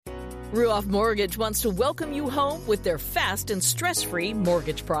Ruoff Mortgage wants to welcome you home with their fast and stress-free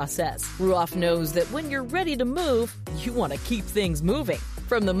mortgage process. Ruoff knows that when you're ready to move, you want to keep things moving.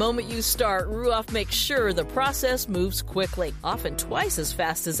 From the moment you start, Ruoff makes sure the process moves quickly, often twice as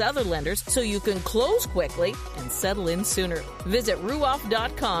fast as other lenders, so you can close quickly and settle in sooner. Visit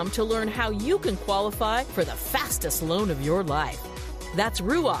Ruoff.com to learn how you can qualify for the fastest loan of your life. That's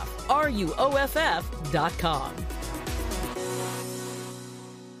Ruoff, RUOFF.com.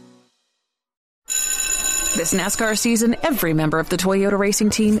 This NASCAR season, every member of the Toyota racing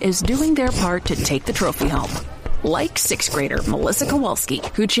team is doing their part to take the trophy home. Like sixth grader Melissa Kowalski,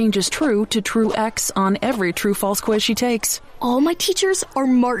 who changes true to True X on every true-false quiz she takes. All my teachers are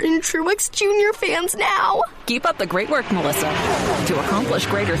Martin Truex Jr. fans now. Keep up the great work, Melissa. To accomplish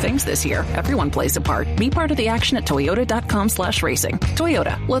greater things this year, everyone plays a part. Be part of the action at toyota.com/racing.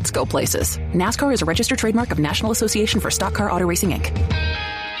 Toyota, let's go places. NASCAR is a registered trademark of National Association for Stock Car Auto Racing, Inc.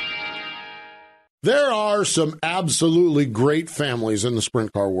 There are some absolutely great families in the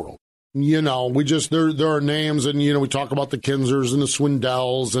sprint car world. You know, there are names, and, you know, we talk about the Kinsers and the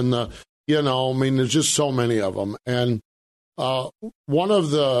Swindells and the, you know, I mean, there's just so many of them. And one of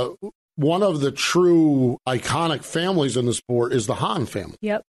the true iconic families in the sport is the Hahn family.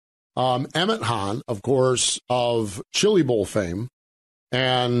 Yep. Emmett Hahn, of course, of Chili Bowl fame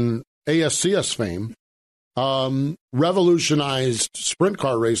and ASCS fame, revolutionized sprint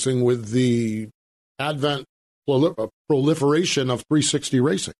car racing with the advent proliferation of 360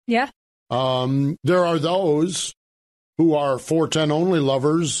 racing. Yeah. There are those who are 410 only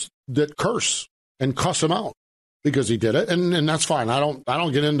lovers that curse and cuss him out because he did it, and that's fine. I don't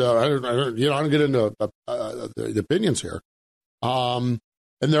get into the opinions here. And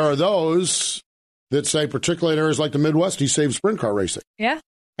there are those that say, particularly in areas like the Midwest, he saved sprint car racing. Yeah.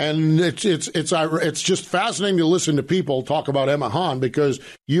 And it's just fascinating to listen to people talk about Emmett Hahn, because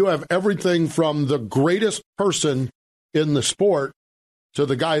you have everything from the greatest person in the sport to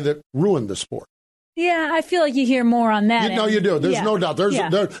the guy that ruined the sport. Yeah, I feel like you hear more on that. You do. There's no doubt.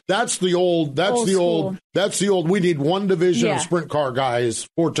 That's the old. We need one division of sprint car guys,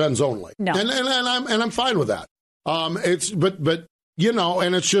 410s only. No. And I'm fine with that. But you know,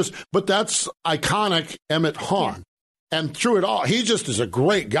 and it's just, but that's iconic Emmett Hahn. Yeah. And through it all, he just is a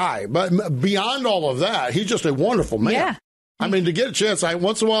great guy. But beyond all of that, he's just a wonderful man. Yeah. I mean, to get a chance,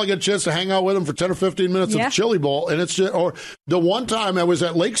 once in a while I get a chance to hang out with him for 10 or 15 minutes at the Chili Bowl. And it's just, or the one time I was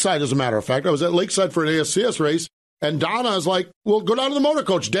at Lakeside, as a matter of fact, I was at Lakeside for an ASCS race. And Donna is like, well, go down to the motor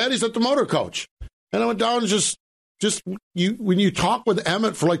coach. Daddy's at the motor coach. And I went down and just when you talk with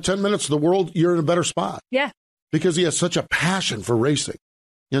Emmett for like 10 minutes of the world, you're in a better spot. Yeah. Because he has such a passion for racing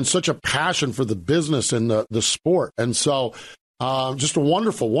and such a passion for the business and the sport. And so just a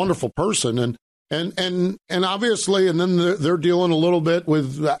wonderful, wonderful person. And obviously, and then they're dealing a little bit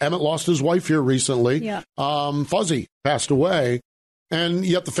with Emmett lost his wife here recently. Yeah. Fuzzy passed away. And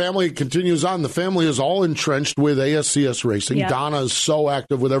yet the family continues on. The family is all entrenched with ASCS racing. Yeah. Donna is so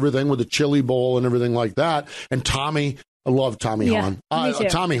active with everything, with the Chili Bowl and everything like that. And Tommy, I love Tommy Hahn.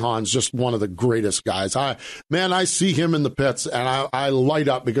 Tommy Hahn's just one of the greatest guys. I see him in the pits, and I light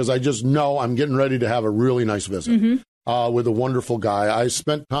up because I just know I'm getting ready to have a really nice visit with a wonderful guy. I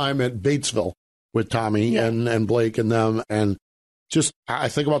spent time at Batesville with Tommy and Blake and them, and just I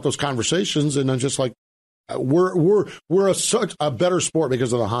think about those conversations, and I'm just like, we're such a better sport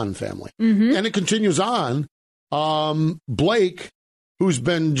because of the Hahn family. Mm-hmm. And it continues on. Blake, who's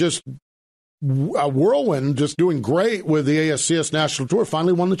been just a whirlwind, just doing great with the ASCS National Tour,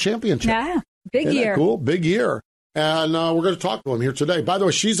 finally won the championship. Yeah, big year. Cool, big year. And we're going to talk to him here today. By the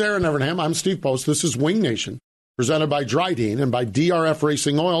way, she's Aaron Evernham. I'm Steve Post. This is Wing Nation, presented by Dryden and by DRF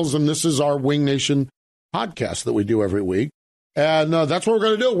Racing Oils. And this is our Wing Nation podcast that we do every week. And that's what we're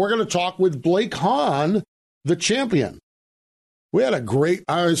going to do. We're going to talk with Blake Hahn, the champion. We had a great,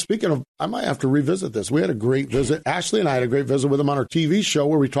 speaking of, I might have to revisit this. We had a great visit. Ashley and I had a great visit with him on our TV show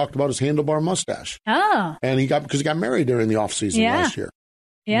where we talked about his handlebar mustache. Oh. And because he got married during the off season last year.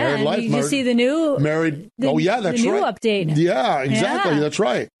 Yeah. Did you see the new? Married. That's right. The new update. Yeah, exactly. Yeah. That's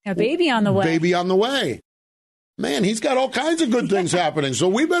right. A baby on the way. Baby on the way. Man, he's got all kinds of good things happening. So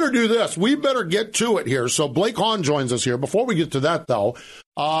we better do this. We better get to it here. So Blake Hahn joins us here. Before we get to that, though,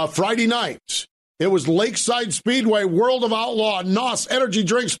 Friday night, it was Lakeside Speedway, World of Outlaw, NOS, Energy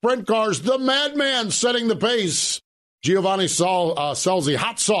Drink, Sprint Cars, the Madman setting the pace. Giovanni Scelzi,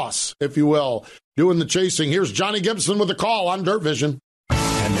 hot sauce, if you will, doing the chasing. Here's Johnny Gibson with the call on Dirt Vision.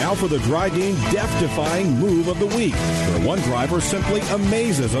 And now for the Dryden death-defying move of the week, where one driver simply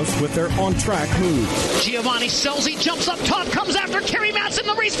amazes us with their on-track moves. Giovanni Scelzi jumps up top, comes after Kerry Madsen,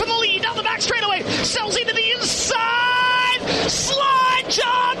 the race for the lead, down the back straightaway. Scelzi to the inside, slide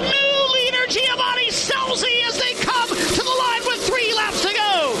job, new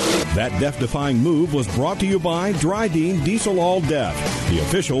That death-defying move was brought to you by Dryden Diesel All Deaf, the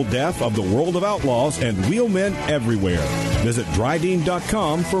official deaf of the world of outlaws and wheelmen everywhere. Visit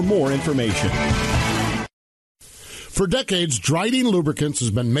Dryden.com for more information. For decades, Dryden Lubricants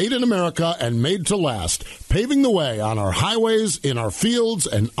has been made in America and made to last, paving the way on our highways, in our fields,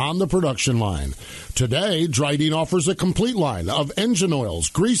 and on the production line. Today, Dryden offers a complete line of engine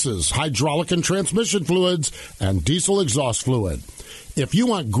oils, greases, hydraulic and transmission fluids, and diesel exhaust fluid. If you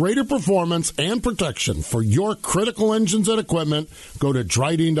want greater performance and protection for your critical engines and equipment, go to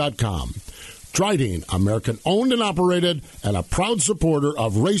Dryden.com. Dryden, American-owned and operated, and a proud supporter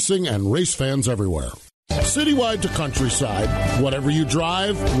of racing and race fans everywhere. Citywide to countryside, whatever you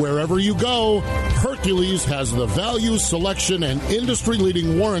drive, wherever you go, Hercules has the value, selection, and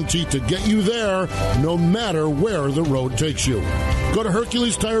industry-leading warranty to get you there no matter where the road takes you. Go to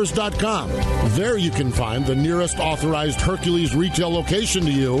HerculesTires.com. There you can find the nearest authorized Hercules retail location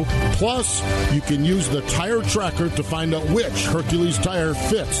to you. Plus, you can use the tire tracker to find out which Hercules tire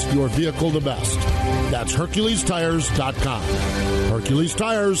fits your vehicle the best. That's HerculesTires.com. Hercules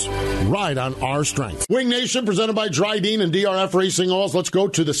Tires, ride on our strength. Wing Nation, presented by Dryden and DRF Racing Oils. Let's go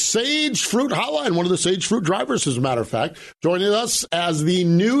to the Sage Fruit Hotline. One of the Sage Fruit drivers, as a matter of fact, joining us as the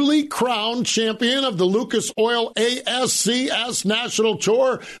newly crowned champion of the Lucas Oil ASCS National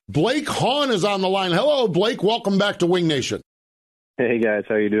Tour. Blake Hahn is on the line. Hello, Blake. Welcome back to Wing Nation. Hey, guys.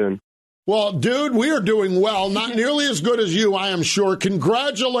 How you doing? Well, dude, we are doing well. Not nearly as good as you, I am sure.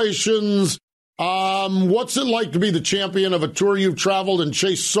 Congratulations. What's it like to be the champion of a tour you've traveled and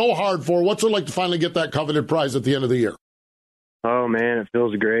chased so hard for? What's it like to finally get that coveted prize at the end of the year? Oh, man, it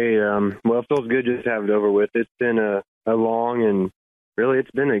feels great. Well, it feels good just to have it over with. It's been a long and really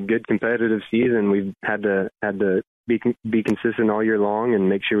it's been a good competitive season. We've had to be consistent all year long and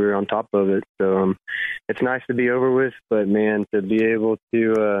make sure we're on top of it. So it's nice to be over with, but, man, to be able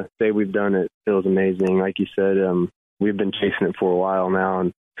to say we've done it feels amazing. Like you said, we've been chasing it for a while now,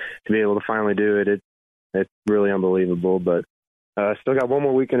 and to be able to finally do it, it's really unbelievable. But still got one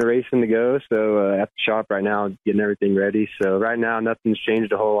more weekend of racing to go, so at the shop right now, getting everything ready. So right now, nothing's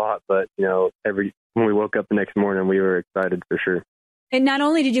changed a whole lot, but, you know, when we woke up the next morning, we were excited for sure. And not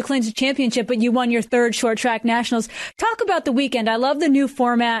only did you clinch the championship, but you won your third short track nationals. Talk about the weekend. I love the new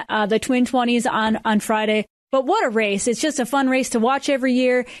format, the Twin 20s on Friday. But what a race. It's just a fun race to watch every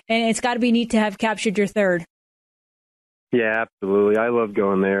year, and it's got to be neat to have captured your third. Yeah, absolutely. I love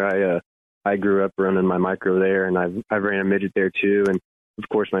going there. I grew up running my micro there, and I've ran a midget there too, and of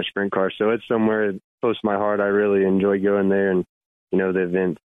course my sprint car. So it's somewhere close to my heart. I really enjoy going there, and you know the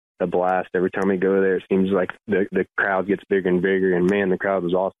event's a blast. Every time we go there, it seems like the crowd gets bigger and bigger. And man, the crowd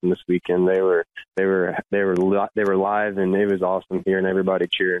was awesome this weekend. They were live, and it was awesome hearing everybody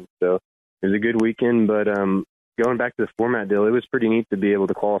cheering. So it was a good weekend. But going back to the format deal, it was pretty neat to be able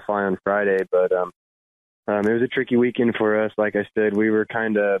to qualify on Friday, but. It was a tricky weekend for us. Like I said, we were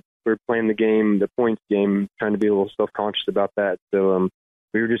playing the points game, trying to be a little self-conscious about that. So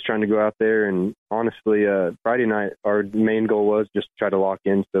we were just trying to go out there, and honestly, Friday night, our main goal was just to try to lock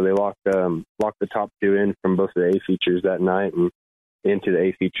in. So they locked the top two in from both the A features that night and into the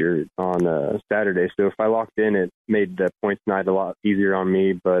A feature on Saturday. So if I locked in, it made the points night a lot easier on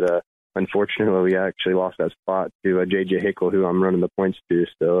me. But unfortunately, we actually lost that spot to JJ Hickle, who I'm running the points to.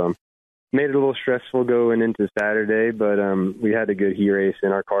 So made it a little stressful going into Saturday, but we had a good heat race,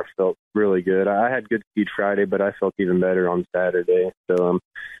 and our car felt really good. I had good speed Friday, but I felt even better on Saturday. So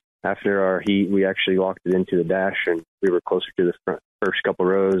after our heat, we actually locked it into the dash, and we were closer to the first couple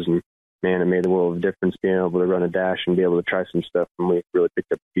rows, and, man, it made a world of difference being able to run a dash and be able to try some stuff, and we really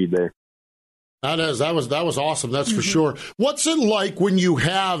picked up speed there. That was awesome. That's for sure. What's it like when you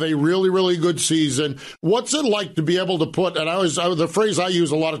have a really, really good season? What's it like to be able to put, and the phrase I use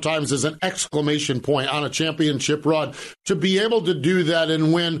a lot of times is an exclamation point on a championship run, to be able to do that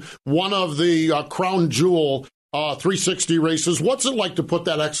and win one of the crown jewel 360 races? What's it like to put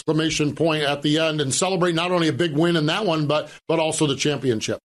that exclamation point at the end and celebrate not only a big win in that one, but also the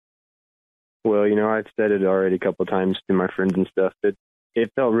championship? Well, you know, I've said it already a couple of times to my friends and stuff. It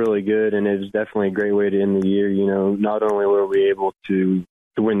felt really good, and it was definitely a great way to end the year. You know, not only were we able to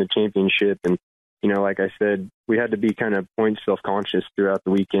win the championship, and, you know, like I said, we had to be kind of point self-conscious throughout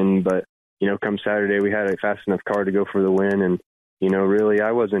the weekend, but, you know, come Saturday, we had a fast enough car to go for the win, and, you know, really,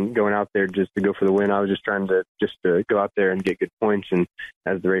 I wasn't going out there just to go for the win. I was just trying to go out there and get good points, and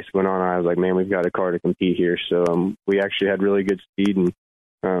as the race went on, I was like, man, we've got a car to compete here. So we actually had really good speed,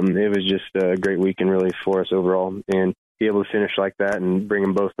 and it was just a great weekend really for us overall, and be able to finish like that and bring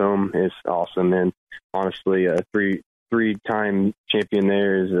them both home is awesome. And honestly, a three-time champion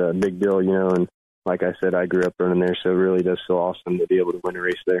there is a big deal, you know, and like I said, I grew up running there, so it really does feel awesome to be able to win a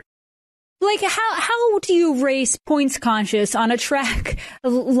race there. Like, how do you race points conscious on a track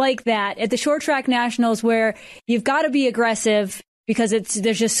like that at the Short Track Nationals where you've got to be aggressive because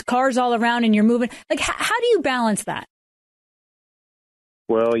there's just cars all around and you're moving? Like, how do you balance that?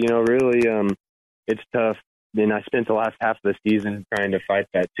 Well, really, it's tough. And I spent the last half of the season trying to fight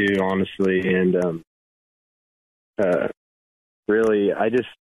that too, honestly. And really,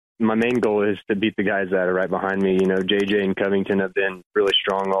 my main goal is to beat the guys that are right behind me. JJ and Covington have been really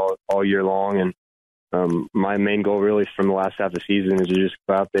strong all year long. And my main goal really from the last half of the season is to just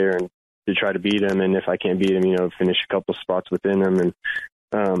go out there and to try to beat them. And if I can't beat them, finish a couple spots within them. And,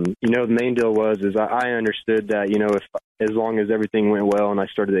 the main deal is I understood that, if as long as everything went well and I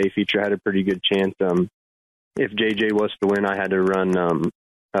started the A feature, I had a pretty good chance. If JJ was to win, I had to run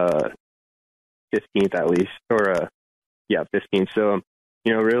 15th at least, or 15th. So,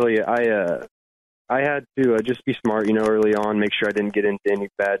 really, I had to just be smart, early on, make sure I didn't get into any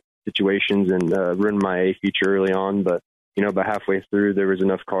bad situations and run my A feature early on. But, about halfway through, there was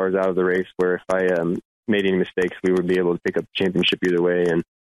enough cars out of the race where if I made any mistakes, we would be able to pick up the championship either way. And,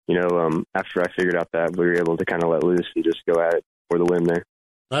 after I figured out that, we were able to kind of let loose and just go at it for the win there.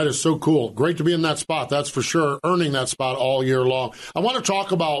 That is so cool. Great to be in that spot, that's for sure, earning that spot all year long. I want to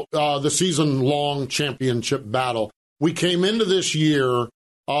talk about the season-long championship battle. We came into this year,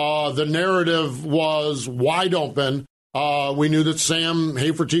 the narrative was wide open. We knew that Sam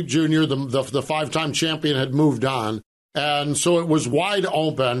Hafertepe Jr., the five-time champion, had moved on, and so it was wide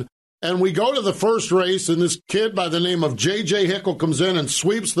open. And we go to the first race, and this kid by the name of J.J. Hickle comes in and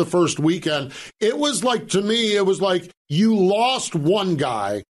sweeps the first weekend. It was like, to me, you lost one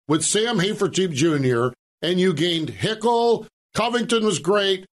guy with Sam Hafertepe Jr., and you gained Hickle. Covington was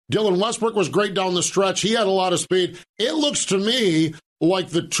great. Dylan Westbrook was great down the stretch. He had a lot of speed. It looks to me like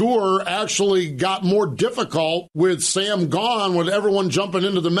the tour actually got more difficult with Sam gone, with everyone jumping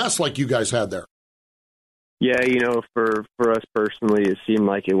into the mess like you guys had there. Yeah, for us personally, it seemed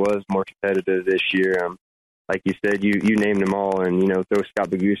like it was more competitive this year. Like you said, you named them all, and, throw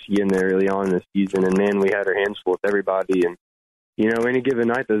Scott Bagusi in there early on in the season, and, man, we had our hands full with everybody. And, any given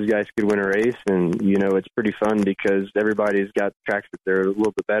night, those guys could win a race, and, it's pretty fun because everybody's got tracks that they're a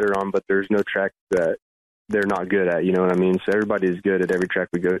little bit better on, but there's no track that they're not good at, you know what I mean? So everybody's good at every track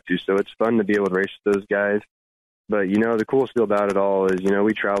we go to, so it's fun to be able to race with those guys. But, the coolest deal about it all is,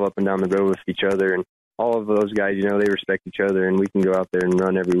 we travel up and down the road with each other, and all of those guys, they respect each other, and we can go out there and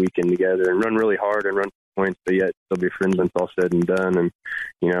run every weekend together and run really hard and run points, but yet still be friends when it's all said and done. And,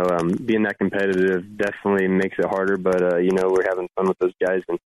 being that competitive definitely makes it harder, but, we're having fun with those guys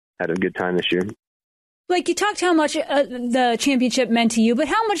and had a good time this year. Like, you talked how much the championship meant to you, but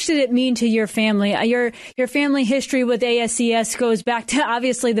how much did it mean to your family? Your family history with ASCS goes back to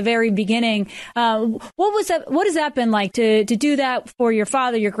obviously the very beginning. What has that been like to do that for your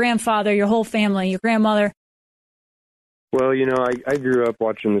father, your grandfather, your whole family, your grandmother? Well, I grew up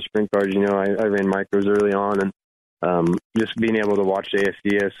watching the sprint cars. I ran micros early on, and just being able to watch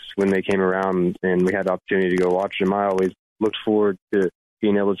ASCS when they came around and we had the opportunity to go watch them, I always looked forward to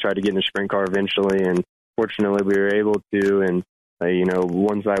being able to try to get in a sprint car eventually. And fortunately, we were able to. And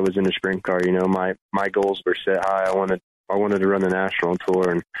once I was in a sprint car, my goals were set high. I wanted to run the national tour,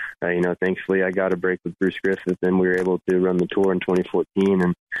 and thankfully I got a break with Bruce Griffith, and we were able to run the tour in 2014.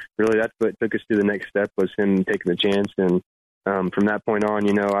 And really, that's what took us to the next step, was him taking the chance. And from that point on,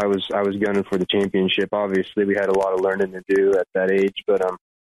 I was gunning for the championship. Obviously, we had a lot of learning to do at that age, but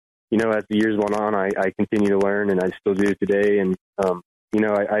as the years went on, I continue to learn, and I still do today. And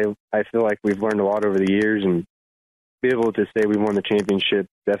I feel like we've learned a lot over the years, and be able to say we won the championship,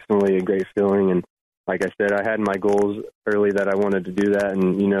 definitely a great feeling. And like I said, I had my goals early that I wanted to do that.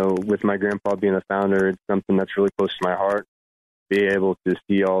 And, with my grandpa being the founder, it's something that's really close to my heart. Be able to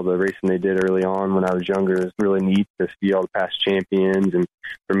see all the racing they did early on when I was younger is really neat, to see all the past champions. And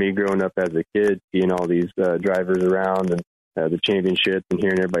for me, growing up as a kid, seeing all these drivers around and the championship and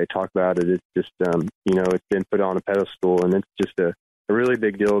hearing everybody talk about it, it's just, it's been put on a pedestal, and it's just a really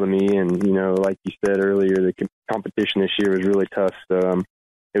big deal to me. And, like you said earlier, the competition this year was really tough. So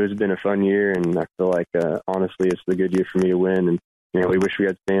it has been a fun year, and I feel like, honestly, it's a good year for me to win. And, we wish we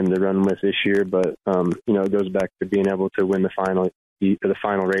had Sam to run with this year, but, it goes back to being able to win the final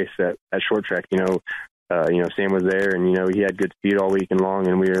race at short track. Sam was there, and, he had good speed all weekend long,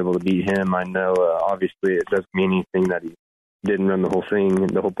 and we were able to beat him. I know, obviously, it doesn't mean anything that he didn't run the whole thing,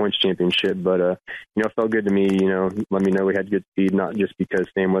 the whole points championship, but, it felt good to me, let me know we had good speed, not just because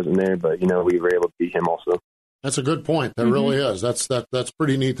Sam wasn't there, but, we were able to beat him also. That's a good point. That really is. That's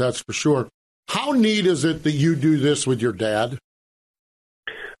pretty neat, that's for sure. How neat is it that you do this with your dad?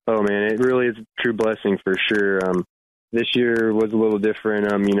 Oh, man, it really is a true blessing for sure. this year was a little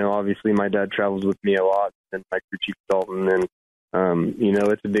different. Obviously my dad travels with me a lot, and my crew chief Dalton, and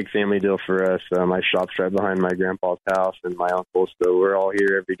it's a big family deal for us. My shop's right behind my grandpa's house and my uncle, so we're all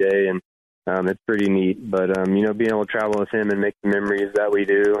here every day, and it's pretty neat. But being able to travel with him and make the memories that we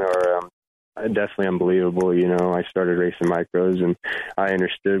do are definitely unbelievable. I started racing micros, and I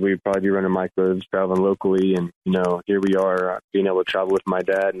understood we'd probably be running micros traveling locally, and here we are being able to travel with my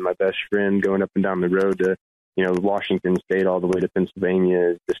dad and my best friend, going up and down the road to Washington State all the way to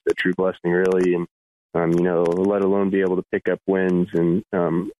Pennsylvania is just a true blessing, really. And let alone be able to pick up wins and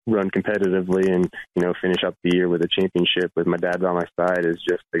run competitively and finish up the year with a championship with my dad by my side is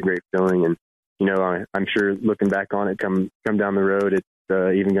just a great feeling. And I'm sure looking back on it, come down the road, it's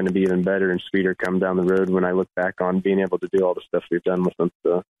even going to be even better and sweeter come down the road when I look back on being able to do all the stuff we've done with them.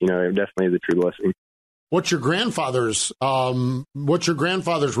 So it definitely is a true blessing. What's your grandfather's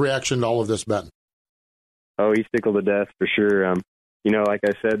reaction to all of this been? Oh, he's tickled to death for sure. Like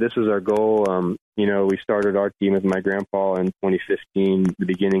I said, this was our goal. We started our team with my grandpa in 2015, the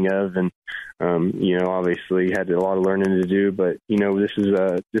beginning of, and obviously had a lot of learning to do. But this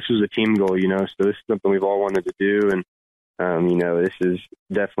was a team goal. So this is something we've all wanted to do, and this is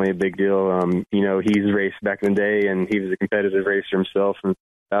definitely a big deal. He's raced back in the day, and he was a competitive racer himself and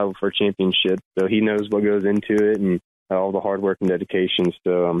battled for championships, so he knows what goes into it and all the hard work and dedication.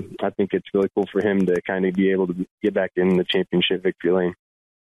 So I think it's really cool for him to kind of be able to get back in the championship victory lane.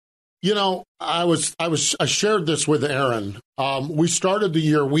 I shared this with Aaron. We started the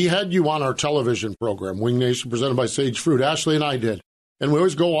year, we had you on our television program, Wing Nation, presented by Sage Fruit. Ashley and I did. And we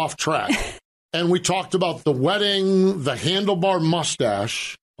always go off track. And we talked about the wedding, the handlebar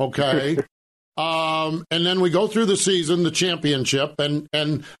mustache, okay? And then we go through the season, the championship, and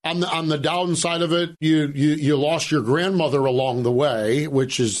on the downside of it, you lost your grandmother along the way,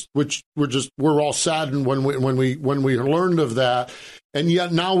 which we're all saddened when we learned of that. And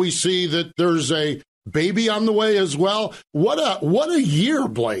yet now we see that there's a baby on the way as well. What a year,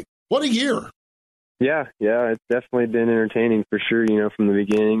 Blake. What a year. Yeah, it's definitely been entertaining for sure, from the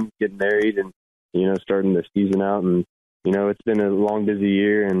beginning, getting married and, starting the season out. And, it's been a long, busy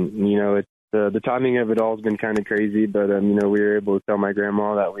year. And, it's the timing of it all has been kind of crazy. But, we were able to tell my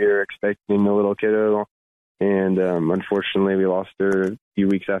grandma that we were expecting a little kiddo. And unfortunately, we lost her a few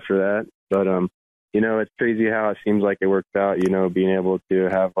weeks after that. But, it's crazy how it seems like it worked out, being able to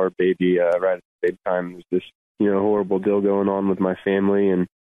have our baby right at the same time. There's this, horrible deal going on with my family. And,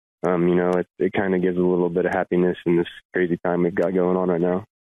 it kind of gives a little bit of happiness in this crazy time we've got going on right now.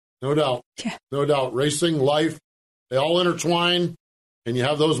 No doubt. Yeah. No doubt. Racing, life, they all intertwine, and you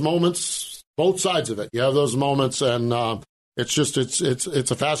have those moments, both sides of it. You have those moments, and it's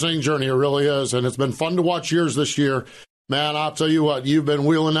a fascinating journey. It really is, and it's been fun to watch yours this year. Man, I'll tell you what, you've been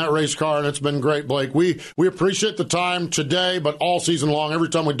wheeling that race car, and it's been great, Blake. We appreciate the time today, but all season long, every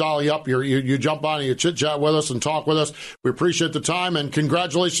time we dial you up, you jump on and you chit-chat with us and talk with us. We appreciate the time, and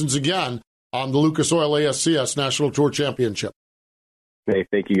congratulations again on the Lucas Oil ASCS National Tour Championship. Hey,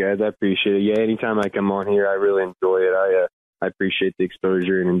 thank you, guys. I appreciate it. Yeah, anytime I come on here, I really enjoy it. I appreciate the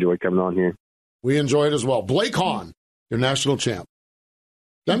exposure and enjoy coming on here. We enjoy it as well. Blake Hahn, your national champ.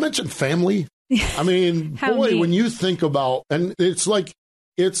 Did I mention family? I mean, boy, when you think about, and it's like,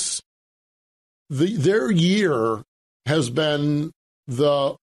 their year has been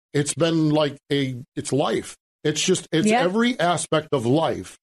it's life. It's every aspect of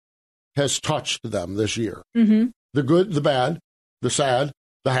life has touched them this year. Mm-hmm. The good, the bad, the sad,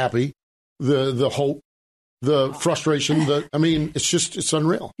 the happy, the hope, the frustration. It's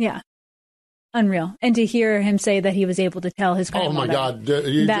unreal. Yeah. Unreal. And to hear him say that he was able to tell his grandmother. Oh, my God.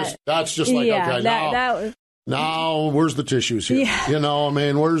 That's just like, okay, now where's the tissues here?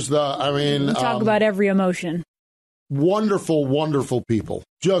 Yeah. Where's the, talk about every emotion. Wonderful, wonderful people.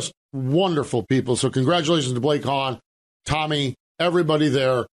 Just wonderful people. So congratulations to Blake Hahn, Tommy, everybody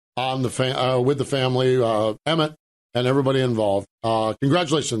there on with the family, Emmett, and everybody involved.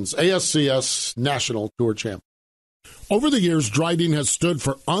 Congratulations, ASCS National Tour Champ. Over the years, Dryden has stood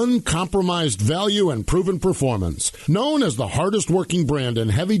for uncompromised value and proven performance. Known as the hardest-working brand in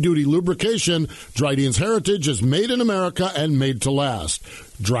heavy-duty lubrication, Dryden's heritage is made in America and made to last.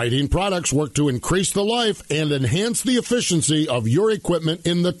 Dryden products work to increase the life and enhance the efficiency of your equipment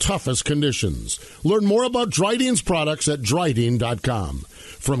in the toughest conditions. Learn more about Dryden's products at Dryden.com.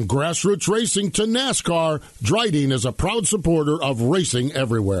 From grassroots racing to NASCAR, Dryden is a proud supporter of racing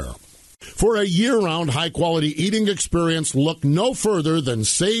everywhere. For a year-round high-quality eating experience, look no further than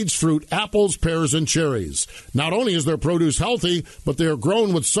Sage Fruit apples, pears, and cherries. Not only is their produce healthy, but they are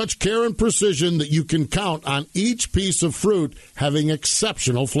grown with such care and precision that you can count on each piece of fruit having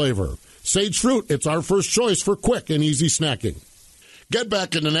exceptional flavor. Sage Fruit, it's our first choice for quick and easy snacking. Get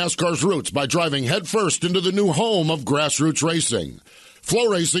back into NASCAR's roots by driving headfirst into the new home of grassroots racing.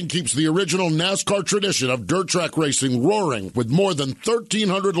 Flow Racing keeps the original NASCAR tradition of dirt track racing roaring with more than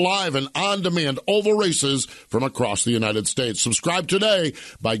 1,300 live and on-demand oval races from across the United States. Subscribe today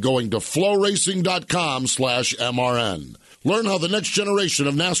by going to flowracing.com/MRN. Learn how the next generation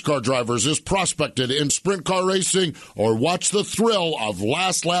of NASCAR drivers is prospected in sprint car racing or watch the thrill of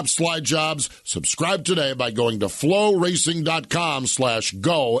last lap slide jobs. Subscribe today by going to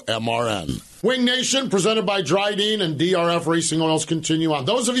flowracing.com/GoMRN. Wing Nation, presented by Dryden and DRF Racing Oils, continue on.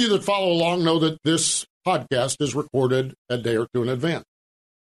 Those of you that follow along know that this podcast is recorded a day or two in advance.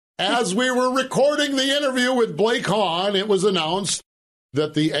 As we were recording the interview with Blake Hahn, it was announced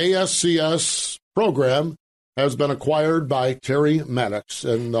that the ASCS program has been acquired by Terry Maddox,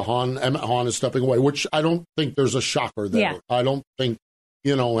 and Emmett Hahn is stepping away, which I don't think there's a shocker there. Yeah. I don't think,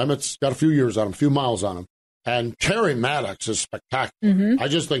 Emmett's got a few years on him, a few miles on him. And Terry Maddox is spectacular. Mm-hmm. I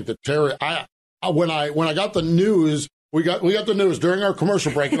just think that Terry, when I got the news, we got the news during our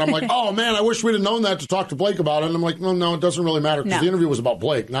commercial break, and I'm like, oh man, I wish we'd have known that to talk to Blake about it. And I'm like, no, it doesn't really matter, because the interview was about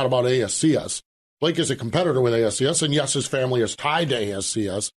Blake, not about ASCS. Blake is a competitor with ASCS, and yes, his family is tied to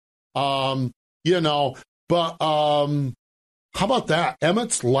ASCS. But how about that?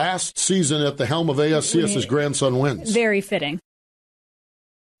 Emmett's last season at the helm of ASCS, his grandson wins. Very fitting.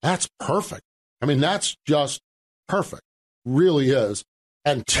 That's perfect. I mean, that's just perfect. Really is.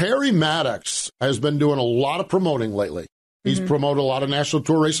 And Terry Maddox has been doing a lot of promoting lately. He's promoted a lot of national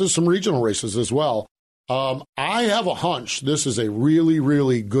tour races, some regional races as well. I have a hunch this is a really,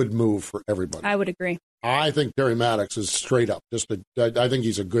 really good move for everybody. I would agree. I think Terry Maddox is straight up. I think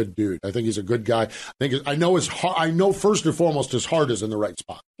he's a good dude. I think he's a good guy. I know first and foremost his heart is in the right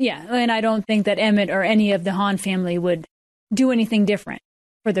spot. Yeah, and I don't think that Emmett or any of the Hahn family would do anything different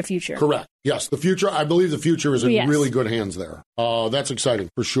for the future. Correct. Yes, the future. I believe the future is in really good hands there. That's exciting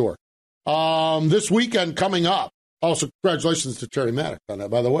for sure. This weekend coming up. Also, congratulations to Terry Maddox on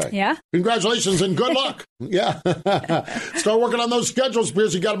that, by the way. Yeah. Congratulations and good luck. Yeah. Start working on those schedules,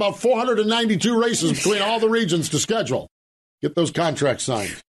 because you got about 492 races between all the regions to schedule. Get those contracts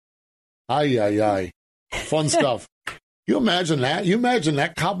signed. Aye. Fun stuff. You imagine that? You imagine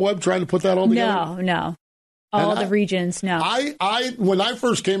that cobweb trying to put that all together? No. All the regions, no. When I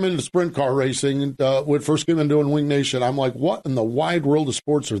first came into sprint car racing, when first came into doing Wing Nation, I'm like, what in the wide world of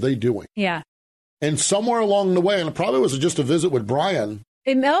sports are they doing? Yeah. And somewhere along the way, and it probably was just a visit with Brian.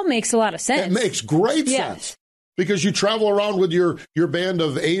 It all makes a lot of sense. It makes great sense. Because you travel around with your band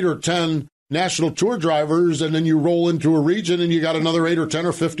of 8 or 10 national tour drivers, and then you roll into a region and you got another 8 or 10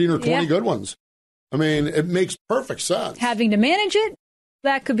 or 15 or 20 good ones. I mean, it makes perfect sense. Having to manage it,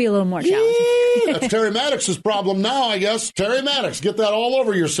 that could be a little more challenging. That's Terry Maddox's problem now, I guess. Terry Maddox, get that all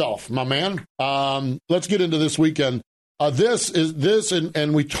over yourself, my man. Let's get into this weekend.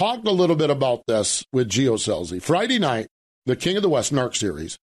 And we talked a little bit about this with Gio Scelzi. Friday night, the King of the West NARC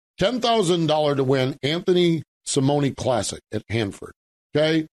Series, $10,000 to win Anthony Simone Classic at Hanford.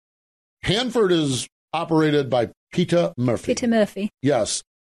 Okay? Hanford is operated by Peter Murphy. Peter Murphy. Yes.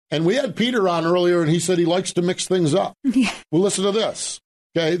 And we had Peter on earlier, and he said he likes to mix things up. Yeah. Well, listen to this.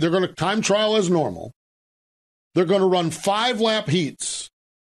 Okay? They're going to time trial as normal. They're going to run 5-lap heats.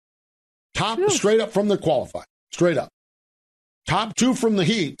 Straight up from the qualifying. Straight up. Top 2 from the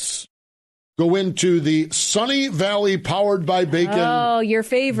heats go into the Sunny Valley powered by Bacon. Oh, your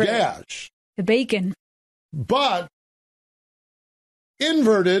favorite. Dash. The Bacon. But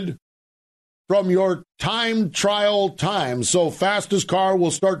inverted from your time trial time. So fastest car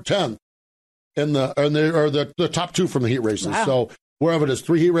will start 10th in the top 2 from the heat races. Wow. So wherever it is,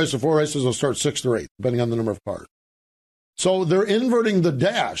 3 heat races or 4 races, will start 6th or 8th, depending on the number of cars. So they're inverting the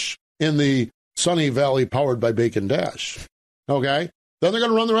dash in the Sunny Valley powered by Bacon Dash. Okay? Then they're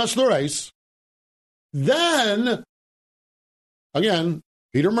going to run the rest of the race. Then, again,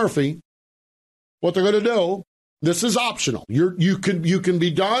 Peter Murphy, what they're going to do, this is optional. You can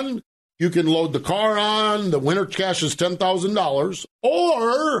be done. You can load the car on. The winner cash is $10,000.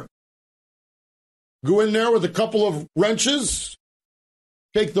 Or go in there with a couple of wrenches,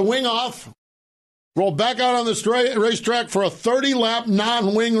 take the wing off, roll back out on the racetrack for a 30-lap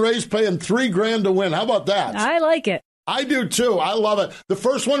non-wing race, paying $3,000 to win. How about that? I like it. I do, too. I love it. The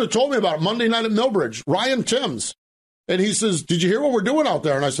first one that told me about it, Monday night at Millbridge, Ryan Timms. And he says, did you hear what we're doing out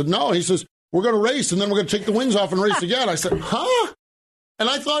there? And I said, no. He says, we're going to race, and then we're going to take the wings off and race again. I said, huh? And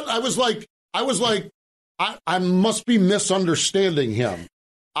I thought, I was like, I must be misunderstanding him.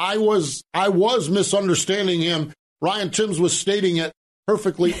 I was misunderstanding him. Ryan Timms was stating it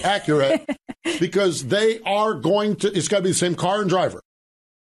perfectly accurate because they are going to, it's got to be the same car and driver.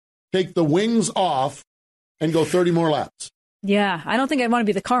 take the wings off and go 30 more laps. Yeah, I don't think I'd want to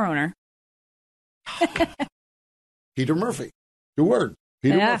be the car owner. Peter Murphy. Good word.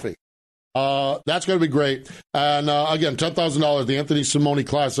 Peter Murphy. That's going to be great. And again, $10,000, the Anthony Simone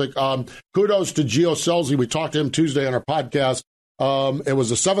Classic. Kudos to Gio Scelzi. We talked to him Tuesday on our podcast. It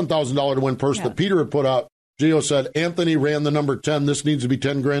was a $7,000 to win purse that Peter had put up. Gio said, Anthony ran the number 10. This needs to be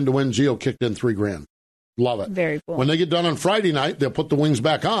 10 grand to win. Gio kicked in $3,000. Love it. Very cool. When they get done on Friday night, they'll put the wings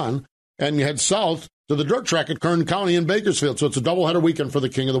back on, and you head south to the dirt track at Kern County in Bakersfield. So it's a doubleheader weekend for the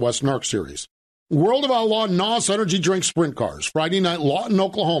King of the West NARC Series. World of Outlaw NOS Energy Drink Sprint Cars. Friday night, Lawton,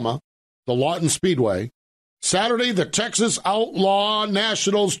 Oklahoma, the Lawton Speedway. Saturday, the Texas Outlaw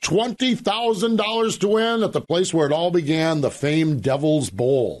Nationals, $20,000 to win at the place where it all began, the famed Devil's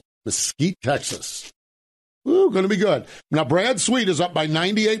Bowl, Mesquite, Texas. Ooh, going to be good. Now, Brad Sweet is up by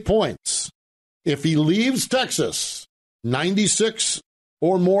 98 points. If he leaves Texas 96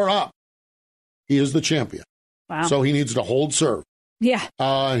 or more up, he is the champion. Wow. So he needs to hold serve. Yeah.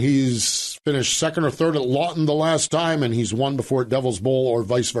 He's finished second or third at Lawton the last time, and he's won before at Devil's Bowl or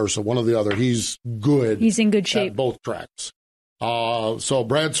vice versa, one or the other. He's good. He's in good shape. At both tracks. So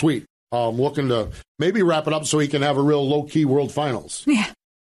Brad Sweet, looking to maybe wrap it up so he can have a real low-key World Finals. Yeah.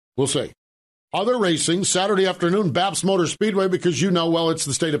 We'll see. Other racing, Saturday afternoon, Baps Motor Speedway, because it's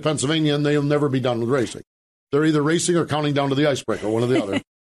the state of Pennsylvania, and they'll never be done with racing. They're either racing or counting down to the icebreaker, one or the other.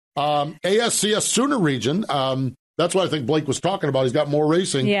 ASCS Sooner Region, that's what I think Blake was talking about. He's got more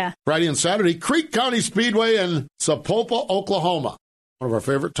racing. Yeah. Friday and Saturday, Creek County Speedway in Sapulpa, Oklahoma, one of our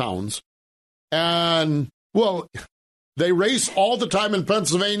favorite towns. And, they race all the time in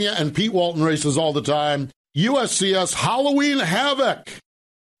Pennsylvania, and Pete Walton races all the time. USCS Halloween Havoc.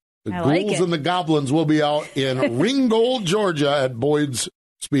 The ghouls and the goblins will be out in Ringgold, Georgia at Boyd's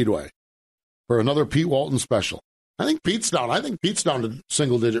Speedway for another Pete Walton special. I think Pete's down to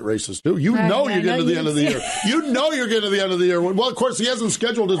single-digit races, too. You're getting to the end of the year. You're getting to the end of the year. Well, of course, he hasn't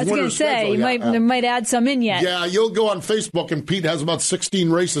scheduled his winter schedule yet. They might add some in yet. Yeah, you'll go on Facebook, and Pete has about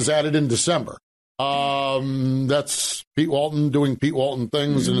 16 races added in December. That's Pete Walton doing Pete Walton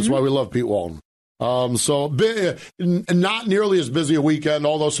things, and it's why we love Pete Walton. Not nearly as busy a weekend,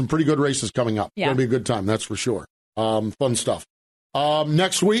 although some pretty good races coming up. Yeah. Going to be a good time, that's for sure. Fun stuff.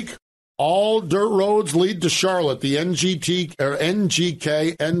 Next week, all dirt roads lead to Charlotte, the NGK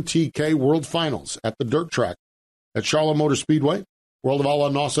NTK World Finals at the dirt track at Charlotte Motor Speedway. World of Outlaw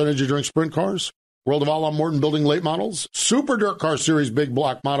NOS Energy Drink Sprint Cars. World of Outlaw Morton Building Late Models. Super Dirt Car Series Big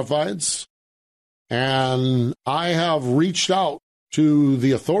Block Modifieds. And I have reached out to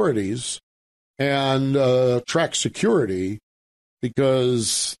the authorities and track security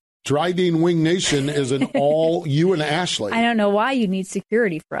because Dryden Wing Nation is an all you and Ashley. I don't know why you need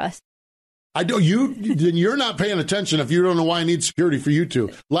security for us. I don't. You're not paying attention if you don't know why I need security for you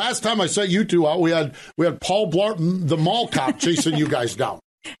two. Last time I sent you two out, we had Paul Blart, the mall cop, chasing you guys down.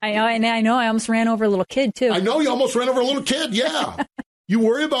 I know. I almost ran over a little kid too. I know you almost ran over a little kid. Yeah. You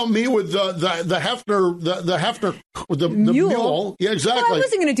worry about me with the Hefner, the mule. Yeah, exactly. Well, I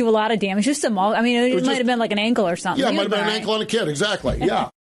wasn't going to do a lot of damage, just some. I mean, it might have been like an ankle or something. Yeah, it might have been an ankle on a kid. Exactly. Yeah.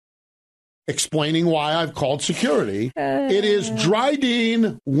 Explaining why I've called security. It is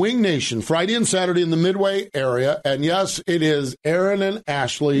Dryden Wing Nation, Friday and Saturday in the Midway area. And yes, it is Aaron and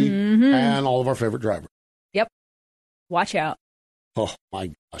Ashley and all of our favorite drivers. Yep. Watch out. Oh, my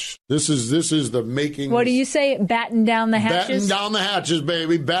gosh. This is the making. What do you say? Batten down the hatches? Batten down the hatches,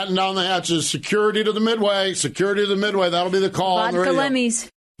 baby. Batten down the hatches. Security to the Midway. Security to the Midway. That'll be the call on the radio. Vodka Lemmys.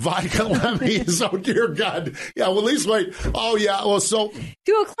 Vodka Lemmys. Oh, dear God. Yeah, well, at least wait. Oh, yeah. Well, so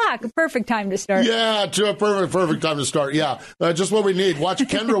 2:00, a perfect time to start. Yeah, a perfect time to start. Yeah, just what we need. Watch,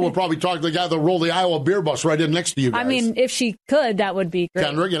 Kendra will probably talk to the guy that rolled the Iowa beer bus right in next to you guys. I mean, if she could, that would be great.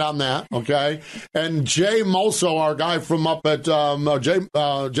 Kendra, get on that, okay? And Jay Mulso, our guy from up at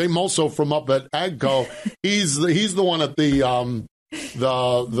Jay Mulso from up at Agco, he's the one at the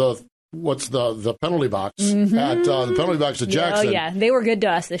what's the penalty box at the penalty box at Jackson. Oh, yeah. They were good to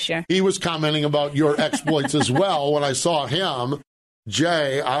us this year. He was commenting about your exploits as well when I saw him.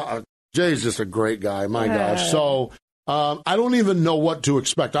 Jay's just a great guy. My gosh. So I don't even know what to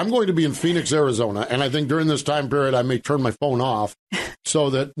expect. I'm going to be in Phoenix, Arizona, and I think during this time period I may turn my phone off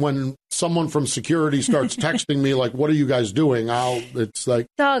so that when someone from security starts texting me like, what are you guys doing? It's like...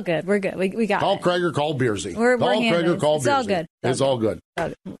 It's all good. We're good. We got Call it. Craig or call Beersy. We're call Craig or call Beersy. It's all good.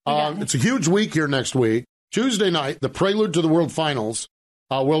 It's all good. It's a huge week here next week. Tuesday night, the prelude to the World Finals,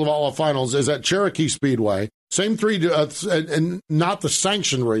 World of Outlaw Finals, is at Cherokee Speedway. Same three, and not the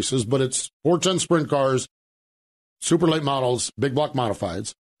sanctioned races, but it's 410 sprint cars, super late models, big block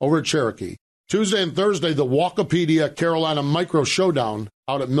modifieds over at Cherokee. Tuesday and Thursday, the Walkopedia Carolina Micro Showdown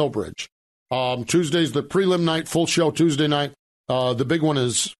out at Millbridge. Tuesday's the prelim night, full show Tuesday night. The big one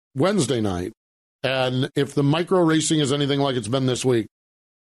is Wednesday night. And if the micro racing is anything like it's been this week,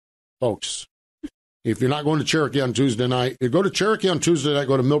 folks, if you're not going to Cherokee on Tuesday night, you go to Cherokee on Tuesday night,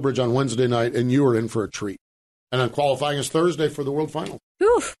 go to Millbridge on Wednesday night, and you are in for a treat. And then qualifying is Thursday for the World Final.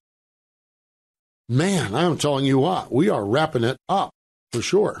 Oof. Man, I'm telling you what, we are wrapping it up for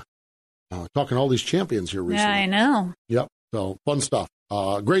sure. Talking to all these champions here recently. Yeah, I know. Yep. So fun stuff.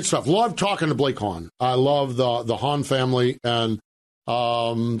 Great stuff. Love talking to Blake Hahn. I love the Hahn family, and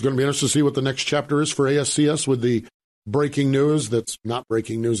going to be interested to see what the next chapter is for ASCS with the breaking news. That's not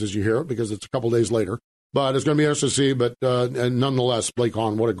breaking news as you hear it because it's a couple days later. But it's going to be interesting to see. But and nonetheless, Blake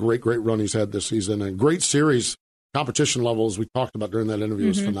Hahn, what a great run he's had this season. And great series, competition levels we talked about during that interview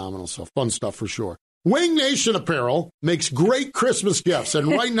was phenomenal. So fun stuff for sure. Wing Nation Apparel makes great Christmas gifts, and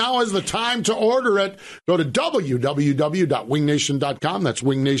right now is the time to order it. Go to www.wingnation.com. That's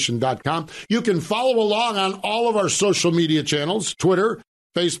wingnation.com. You can follow along on all of our social media channels, Twitter,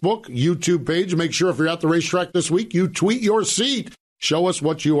 Facebook, YouTube page. Make sure if you're at the racetrack this week, you tweet your seat. Show us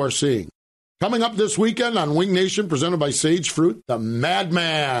what you are seeing. Coming up this weekend on Wing Nation, presented by Sage Fruit, the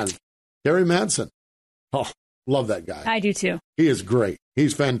Madman, Gary Madsen. Oh, love that guy. I do too. He is great.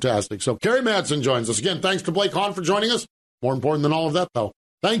 He's fantastic. So Kerry Madsen joins us. Again, thanks to Blake Hahn for joining us. More important than all of that, though,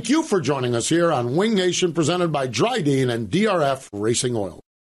 thank you for joining us here on Wing Nation, presented by Dryden and DRF Racing Oil.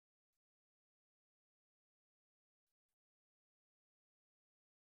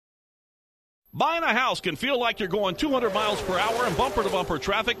 Buying a house can feel like you're going 200 miles per hour in bumper-to-bumper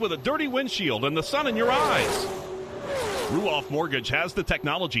traffic with a dirty windshield and the sun in your eyes. Ruoff Mortgage has the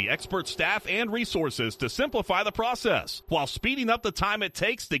technology, expert staff, and resources to simplify the process while speeding up the time it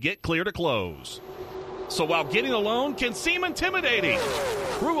takes to get clear to close. So while getting a loan can seem intimidating,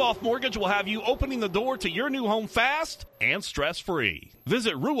 Ruoff Mortgage will have you opening the door to your new home fast and stress-free.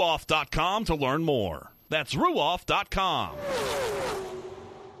 Visit ruoff.com to learn more. That's ruoff.com.